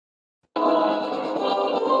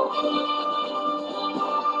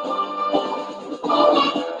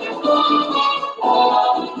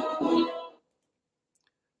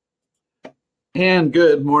And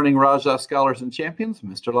good morning, Rajah Scholars and Champions.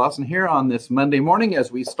 Mr. Lawson here on this Monday morning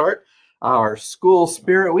as we start our School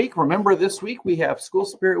Spirit Week. Remember, this week we have School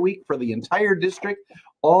Spirit Week for the entire district.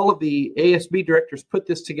 All of the ASB directors put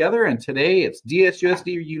this together, and today it's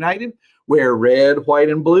DSUSD United. Wear red, white,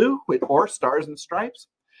 and blue or stars and stripes.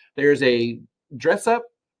 There's a dress up,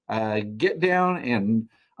 get down, and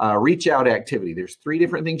reach out activity. There's 3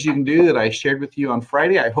 different things you can do that I shared with you on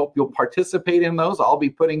Friday. I hope you'll participate in those. I'll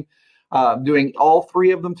be doing all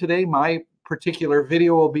 3 of them today. My particular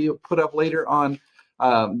video will be put up later on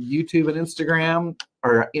YouTube and Instagram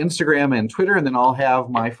and Twitter, and then I'll have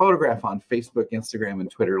my photograph on Facebook, Instagram,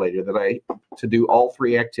 and Twitter later to do all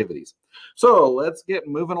 3 activities. So let's get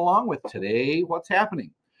moving along with today. What's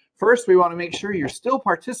happening? First, we want to make sure you're still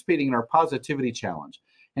participating in our Positivity Challenge.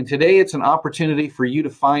 And today it's an opportunity for you to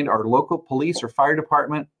find our local police or fire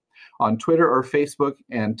department on Twitter or Facebook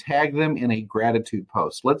and tag them in a gratitude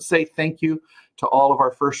post. Let's say thank you to all of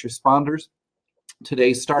our first responders.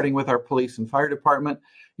 Today, starting with our police and fire department.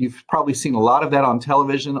 You've probably seen a lot of that on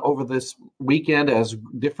television over this weekend as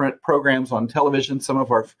different programs on television. Some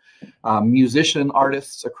of our musician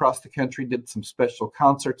artists across the country did some special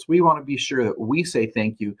concerts. We want to be sure that we say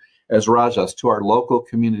thank you as Rajahs to our local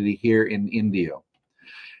community here in Indio.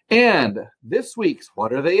 And this week's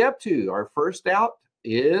What Are They Up To? Our first out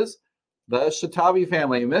is the Shatavi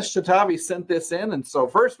family. Miss Shatavi sent this in, and so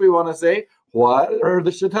first we want to say, what are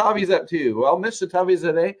the Shatavis up to? Well, Miss Shatavi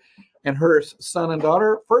today and her son and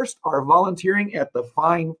daughter first are volunteering at the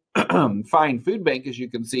Fine Food Bank, as you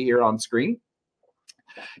can see here on screen,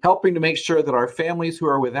 helping to make sure that our families who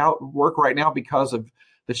are without work right now because of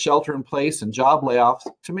the shelter in place and job layoffs,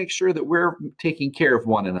 to make sure that we're taking care of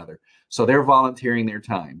one another. So they're volunteering their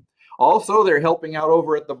time. Also, they're helping out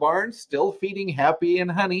over at the barn, still feeding Happy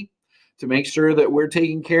and Honey, to make sure that we're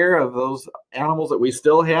taking care of those animals that we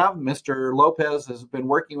still have. Mr. Lopez has been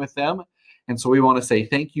working with them, and so we want to say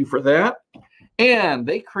thank you for that. And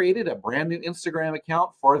they created a brand new Instagram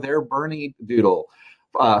account for their Bernie Doodle,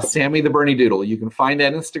 Sammy the Bernie Doodle. You can find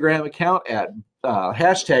that Instagram account at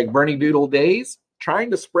hashtag Bernie Doodle Days,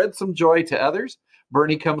 trying to spread some joy to others.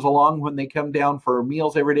 Bernie comes along when they come down for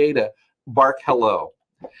meals every day to bark hello.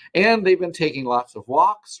 And they've been taking lots of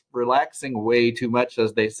walks, relaxing way too much,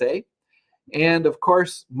 as they say. And of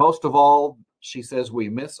course, most of all, she says, we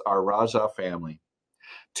miss our Rajah family.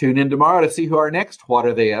 Tune in tomorrow to see who our next What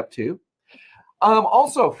Are They Up To?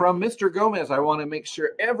 Also, from Mr. Gomez, I want to make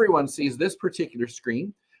sure everyone sees this particular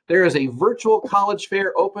screen. There is a virtual college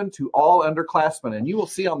fair open to all underclassmen, and you will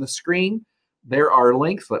see on the screen there are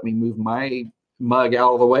links. Let me move my mug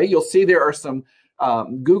out of the way. You'll see there are some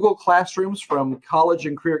Google Classrooms from College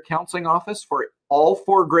and Career Counseling Office for all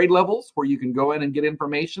 4 grade levels where you can go in and get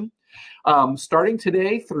information. Starting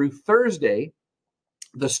today through Thursday,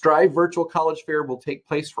 the Strive Virtual College Fair will take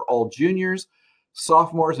place for all juniors,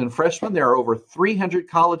 sophomores, and freshmen. There are over 300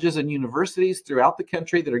 colleges and universities throughout the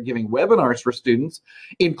country that are giving webinars for students,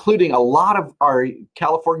 including a lot of our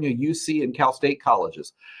California UC and Cal State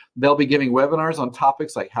colleges. They'll be giving webinars on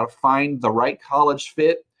topics like how to find the right college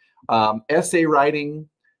fit, essay writing,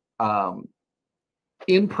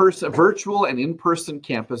 in-person, virtual and in-person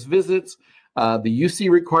campus visits, the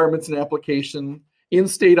UC requirements and application,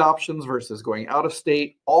 in-state options versus going out of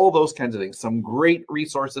state, all those kinds of things. Some great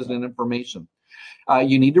resources and information.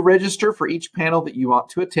 You need to register for each panel that you want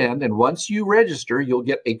to attend, and once you register, you'll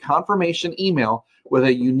get a confirmation email with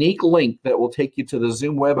a unique link that will take you to the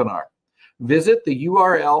Zoom webinar. Visit the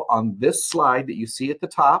URL on this slide that you see at the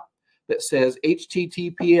top that says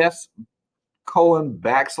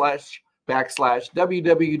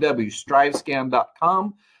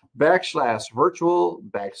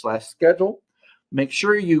https://www.strivescan.com/virtual/schedule. Make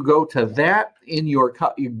sure you go to that in your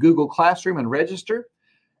Google Classroom and register,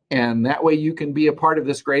 and that way you can be a part of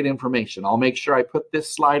this great information. I'll make sure I put this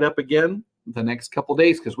slide up again the next couple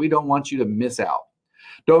days because we don't want you to miss out.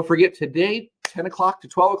 Don't forget today, 10 o'clock to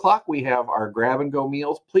 12 o'clock, we have our grab-and-go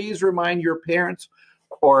meals. Please remind your parents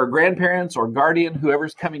or grandparents or guardian,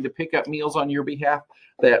 whoever's coming to pick up meals on your behalf,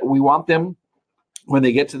 that we want them, when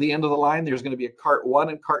they get to the end of the line, there's going to be a cart 1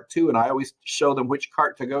 and cart 2, and I always show them which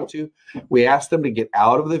cart to go to. We ask them to get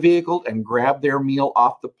out of the vehicle and grab their meal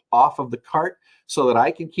off of the cart so that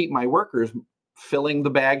I can keep my workers filling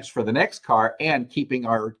the bags for the next car and keeping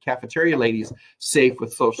our cafeteria ladies safe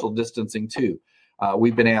with social distancing too.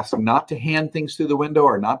 We've been asked not to hand things through the window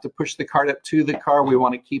or not to push the cart up to the car. We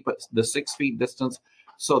want to keep it the 6 feet distance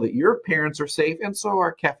so that your parents are safe and so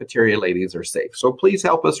our cafeteria ladies are safe. So please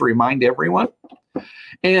help us remind everyone.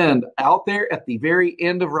 And out there at the very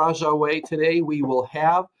end of Rajah Way today, we will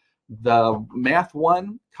have the Math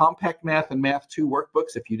 1, Compact Math, and Math 2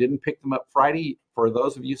 workbooks. If you didn't pick them up Friday, for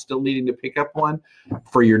those of you still needing to pick up one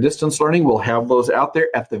for your distance learning, we'll have those out there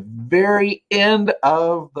at the very end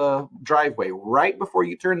of the driveway, right before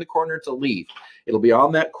you turn the corner to leave. It'll be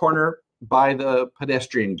on that corner by the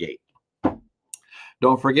pedestrian gate.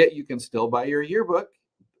 Don't forget, you can still buy your yearbook.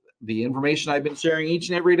 The information I've been sharing each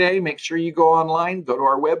and every day, make sure you go online, go to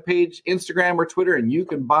our webpage, Instagram or Twitter, and you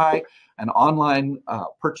can buy an online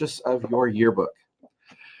purchase of your yearbook.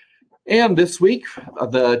 And this week,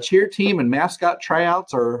 the cheer team and mascot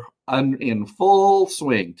tryouts are in full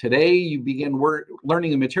swing. Today, you begin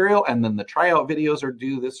learning the material, and then the tryout videos are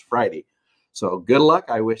due this Friday. So good luck.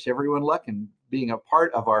 I wish everyone luck in being a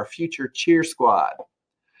part of our future cheer squad.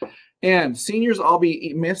 And seniors, I'll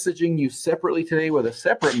be messaging you separately today with a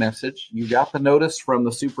separate message. You got the notice from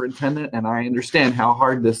the superintendent, and I understand how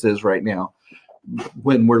hard this is right now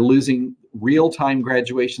when we're losing real-time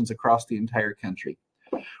graduations across the entire country.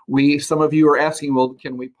 Some of you are asking, well,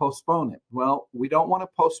 can we postpone it? Well, we don't want to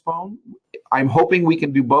postpone. I'm hoping we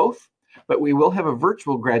can do both, but we will have a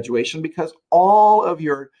virtual graduation because all of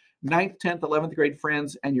your 9th, 10th, 11th grade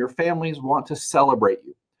friends and your families want to celebrate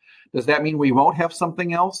you. Does that mean we won't have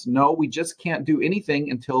something else? No, we just can't do anything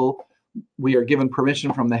until we are given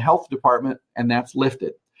permission from the health department, and that's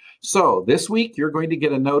lifted. So this week, you're going to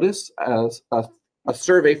get a notice, a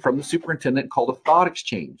survey from the superintendent called a thought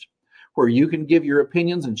exchange, where you can give your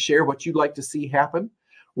opinions and share what you'd like to see happen.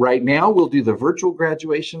 Right now, we'll do the virtual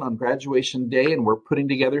graduation on graduation day, and we're putting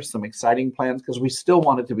together some exciting plans because we still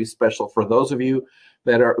want it to be special for those of you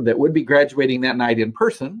that would be graduating that night in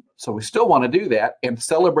person. So we still want to do that and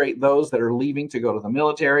celebrate those that are leaving to go to the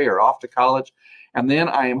military or off to college. And then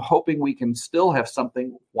I am hoping we can still have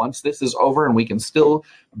something once this is over and we can still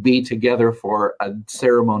be together for a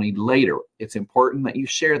ceremony later. It's important that you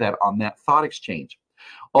share that on that thought exchange.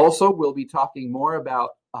 Also, we'll be talking more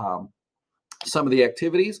about some of the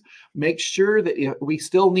activities. Make sure that we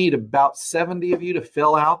still need about 70 of you to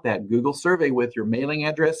fill out that Google survey with your mailing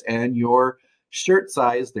address and your shirt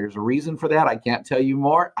size. There's a reason for that. I can't tell you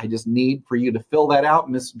more. I just need for you to fill that out.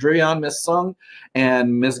 Miss Druyan, Miss Sung,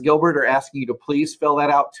 and Miss Gilbert are asking you to please fill that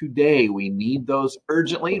out today. We need those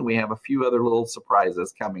urgently, and we have a few other little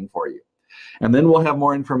surprises coming for you. And then we'll have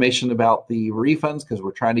more information about the refunds because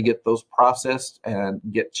we're trying to get those processed and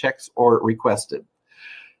get checks or requested.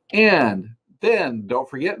 And then don't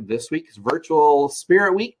forget, this week is Virtual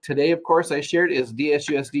Spirit Week. Today, of course, I shared is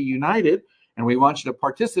DSUSD United, and we want you to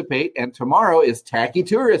participate. And tomorrow is Tacky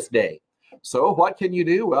Tourist Day. So what can you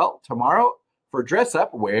do? Well, tomorrow for dress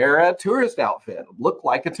up, wear a tourist outfit. Look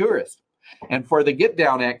like a tourist. And for the get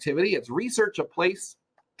down activity, it's research a place,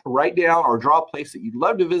 write down or draw a place that you'd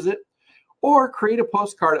love to visit, or create a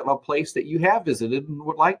postcard of a place that you have visited and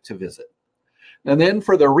would like to visit. And then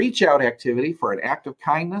for the reach out activity, for an act of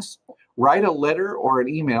kindness, write a letter or an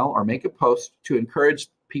email or make a post to encourage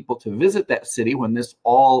people to visit that city when this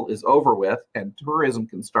all is over with and tourism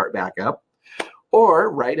can start back up. Or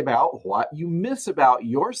write about what you miss about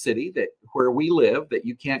your city, where we live, that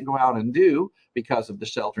you can't go out and do because of the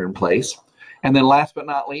shelter in place. And then last but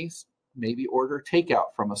not least, maybe order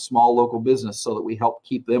takeout from a small local business so that we help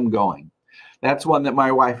keep them going. That's one that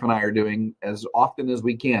my wife and I are doing as often as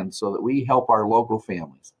we can so that we help our local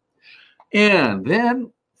families. And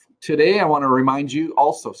then today I want to remind you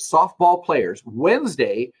also, softball players,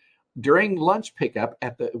 Wednesday during lunch pickup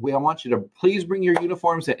I want you to please bring your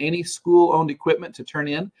uniforms and any school-owned equipment to turn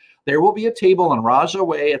in. There will be a table on Rajah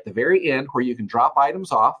Way at the very end where you can drop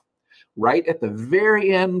items off right at the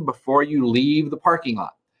very end before you leave the parking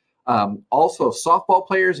lot. Also, softball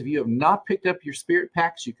players, if you have not picked up your spirit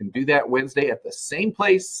packs, you can do that Wednesday at the same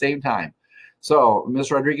place, same time. So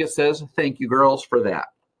Ms. Rodriguez says, thank you, girls, for that.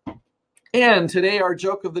 And today our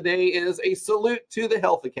joke of the day is a salute to the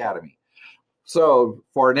Health Academy. So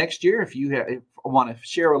for next year, if you want to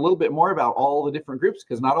share a little bit more about all the different groups,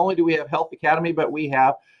 because not only do we have Health Academy, but we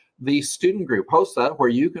have the student group, HOSA, where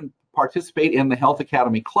you can participate in the Health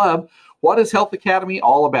Academy Club. What is Health Academy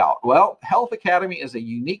all about? Well, Health Academy is a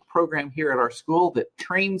unique program here at our school that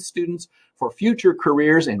trains students for future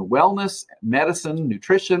careers in wellness, medicine,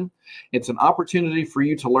 nutrition. It's an opportunity for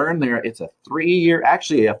you to learn there. It's a 3-year,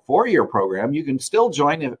 actually a 4-year program. You can still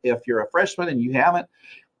join if you're a freshman and you haven't.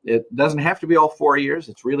 It doesn't have to be all 4 years.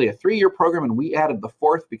 It's really a 3-year program, and we added the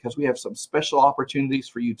 4th because we have some special opportunities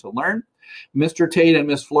for you to learn. Mr. Tate and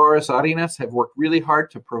Ms. Flores Arenas have worked really hard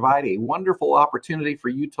to provide a wonderful opportunity for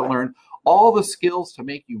you to learn all the skills to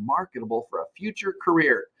make you marketable for a future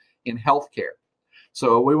career in healthcare.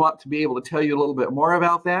 So we want to be able to tell you a little bit more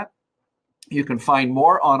about that. You can find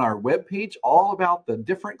more on our webpage, all about the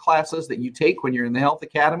different classes that you take when you're in the Health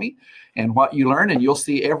Academy and what you learn. And you'll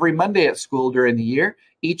see every Monday at school during the year,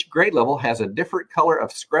 each grade level has a different color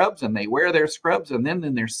of scrubs, and they wear their scrubs. And then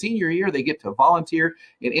in their senior year, they get to volunteer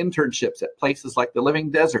in internships at places like the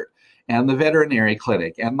Living Desert and the veterinary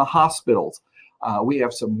clinic and the hospitals. We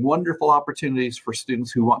have some wonderful opportunities for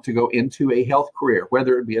students who want to go into a health career,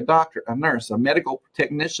 whether it be a doctor, a nurse, a medical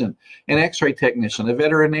technician, an x-ray technician, a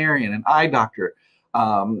veterinarian, an eye doctor,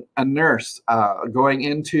 a nurse,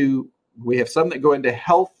 we have some that go into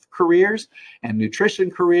health careers and nutrition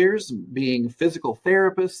careers, being physical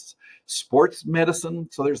therapists, sports medicine.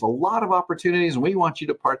 So there's a lot of opportunities, and we want you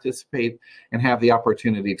to participate and have the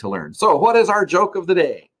opportunity to learn. So what is our joke of the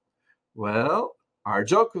day? Well, our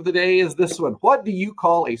joke of the day is this one. What do you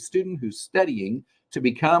call a student who's studying to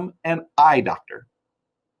become an eye doctor?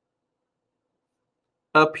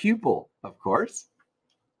 A pupil, of course.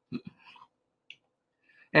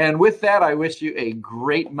 And with that, I wish you a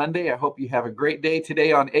great Monday. I hope you have a great day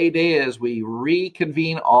today on A-Day as we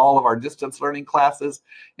reconvene all of our distance learning classes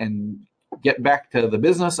and get back to the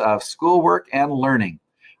business of schoolwork and learning.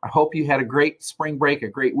 I hope you had a great spring break, a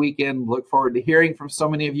great weekend. Look forward to hearing from so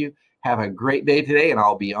many of you. Have a great day today, and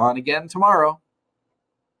I'll be on again tomorrow.